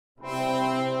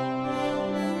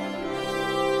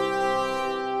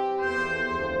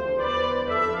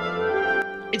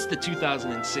It's the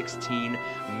 2016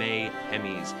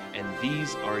 Mayhemmys, and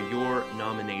these are your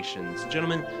nominations.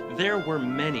 Gentlemen, there were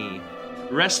many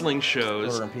wrestling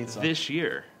shows this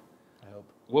year. I hope.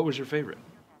 What was your favorite?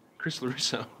 Chris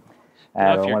Lerusso.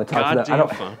 I don't want to talk to them.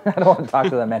 I don't want to talk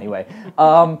to them anyway.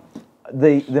 The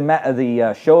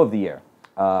show of the year.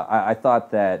 I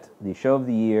thought that the show of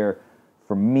the year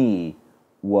for me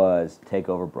was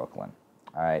TakeOver Brooklyn.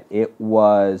 All right, it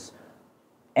was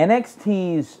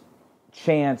NXT's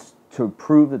chance to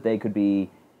prove that they could be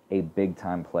a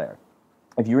big-time player.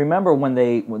 If you remember when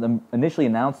they initially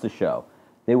announced the show,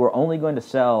 they were only going to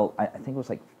sell, I think it was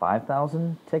like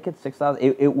 5,000 tickets, 6,000.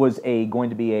 It was going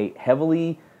to be a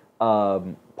heavily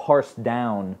parsed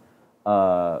down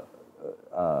arena.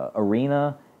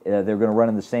 They're going to run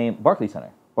in the same Barclays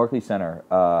Center. Barclays Center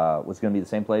was going to be the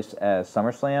same place as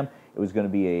SummerSlam. It was going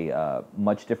to be a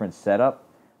much different setup.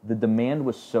 The demand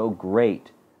was so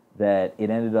great that it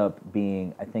ended up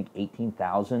being, I think,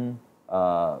 18,000.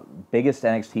 Biggest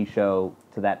NXT show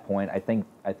to that point. I think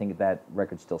that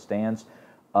record still stands.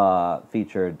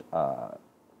 Featured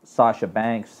Sasha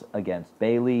Banks against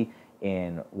Bayley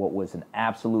in what was an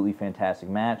absolutely fantastic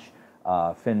match.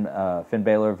 Finn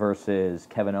Balor versus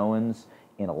Kevin Owens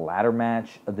in a ladder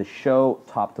match. The show,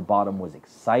 top to bottom, was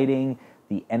exciting.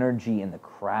 The energy in the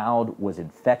crowd was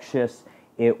infectious.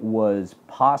 It was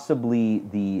possibly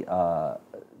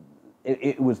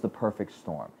it was the perfect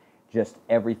storm. Just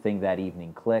everything that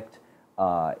evening clicked.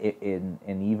 And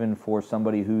even for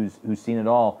somebody who's seen it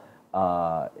all,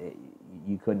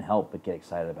 you couldn't help but get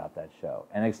excited about that show.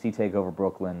 NXT TakeOver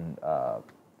Brooklyn,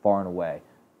 far and away,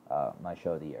 my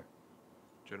show of the year.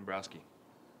 Joe Dombrowski.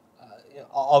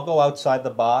 I'll go outside the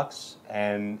box,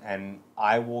 and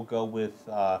I will go with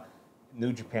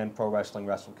New Japan Pro Wrestling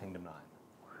Wrestle Kingdom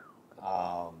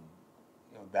 9.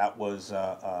 That was,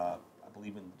 I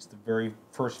believe, it's the very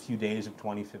first few days of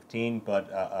 2015,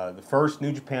 but the first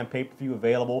New Japan pay-per-view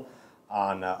available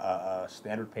on a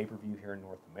standard pay-per-view here in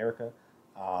North America.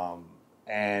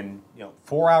 And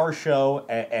 4-hour show,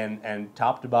 and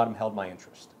top to bottom held my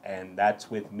interest. And that's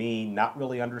with me not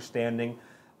really understanding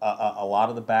a lot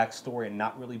of the backstory and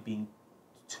not really being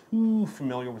too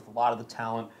familiar with a lot of the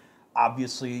talent.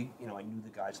 Obviously, I knew the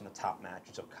guys in the top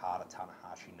matches: Okada,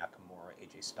 Tanahashi, Nakamura,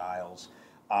 AJ Styles.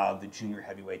 The junior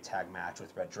heavyweight tag match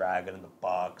with Red Dragon and the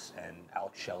Bucks, and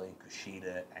Alex Shelley and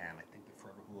Kushida, and I think the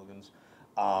Forever Hooligans.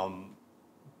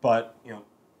 But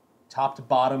top to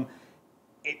bottom,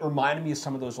 it reminded me of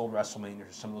some of those old WrestleManias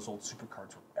or some of those old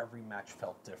Supercards where every match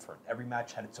felt different. Every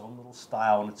match had its own little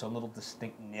style and its own little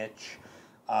distinct niche.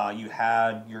 You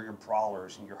had your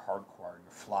brawlers and your hardcore, your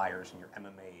flyers and your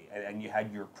MMA, and you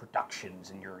had your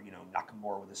productions and your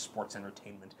Nakamura with his sports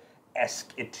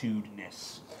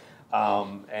entertainment-esque-itudeness.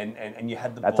 And you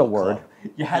had the That's a Bullet word. Club.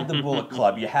 You had the Bullet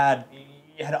Club. You had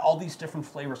all these different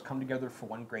flavors come together for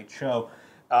one great show.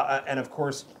 And of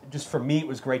course, just for me, it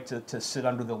was great to sit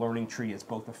under the learning tree as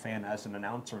both a fan, as an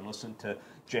announcer, and listen to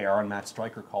JR and Matt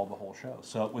Stryker call the whole show.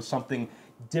 So it was something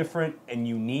different and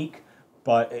unique,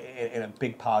 but in a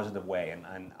big positive way.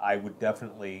 And I would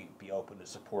definitely be open to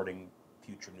supporting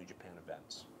future New Japan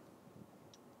events.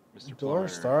 Mr.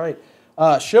 Endorsed, all Plummer.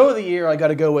 right. Show of the year, I got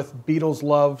to go with Beatles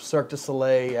Love Cirque du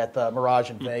Soleil at the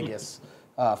Mirage in Vegas.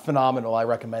 Phenomenal. I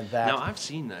recommend that. Now, I've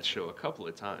seen that show a couple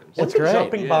of times. It's Wasn't the great.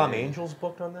 Jumping Bomb Angels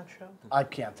booked on that show? I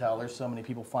can't tell. There's so many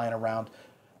people flying around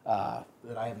that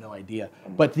I have no idea.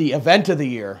 But the event of the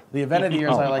year, as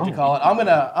I like to call it, I'm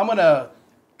gonna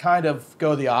kind of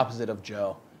go the opposite of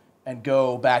Joe and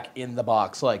go back in the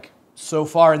box, like so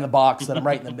far in the box that I'm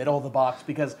right in the middle of the box,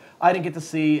 because I didn't get to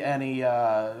see any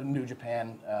New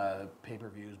Japan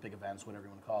pay-per-views, big events, whatever you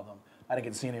want to call them. I didn't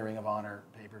get to see any Ring of Honor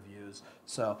pay-per-views.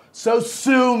 So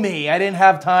sue me. I didn't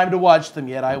have time to watch them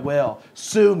yet. I will.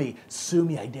 Sue me,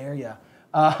 I dare ya.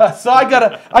 So I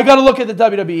gotta look at the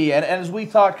WWE, and as we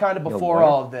talked kind of before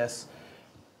all of this,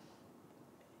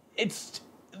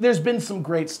 there's been some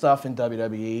great stuff in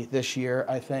WWE this year,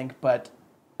 I think, but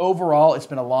overall, it's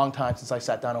been a long time since I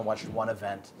sat down and watched one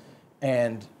event,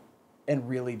 and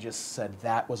really just said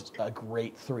that was a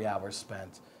great 3 hours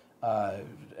spent.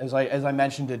 As I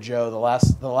mentioned to Joe,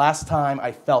 the last time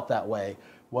I felt that way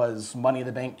was Money in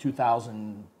the Bank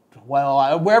 2000.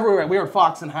 Well, wherever we were at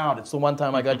Fox and Hound. It's the one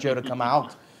time I got Joe to come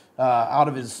out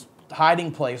of his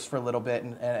hiding place for a little bit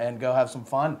and go have some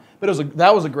fun. But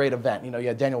that was a great event. You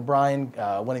had Daniel Bryan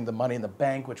winning the Money in the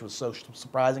Bank, which was so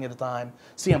surprising at the time.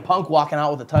 CM Punk walking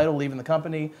out with the title, leaving the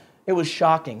company. It was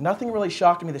shocking. Nothing really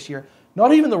shocked me this year.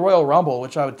 Not even the Royal Rumble,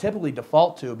 which I would typically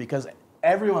default to, because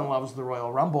everyone loves the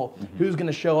Royal Rumble. Who's going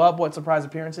to show up? What surprise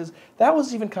appearances? That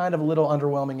was even kind of a little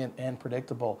underwhelming and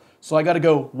predictable. So I got to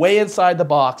go way inside the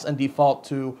box and default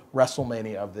to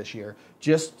WrestleMania of this year.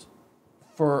 Just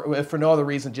for no other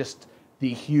reason, just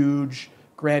the huge,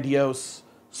 grandiose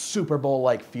Super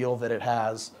Bowl-like feel that it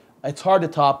has. It's hard to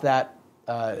top that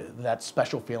that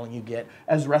special feeling you get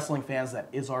as wrestling fans. That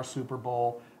is our Super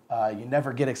Bowl. You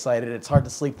never get excited. It's hard to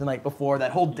sleep the night before.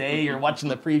 That whole day you're watching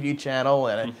the preview channel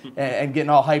and getting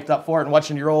all hyped up for it and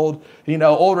watching your old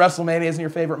WrestleManias and your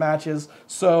favorite matches.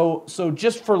 So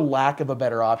just for lack of a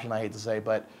better option, I hate to say,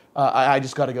 but I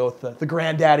just got to go with the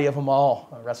granddaddy of them all,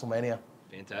 WrestleMania.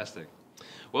 Fantastic.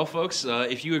 Well, folks,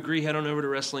 if you agree, head on over to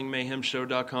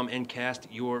WrestlingMayhemShow.com and cast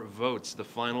your votes. The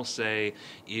final say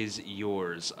is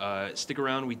yours. Stick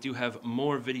around. We do have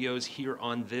more videos here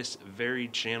on this very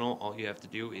channel. All you have to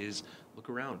do is look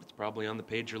around. It's probably on the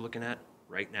page you're looking at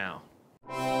right now.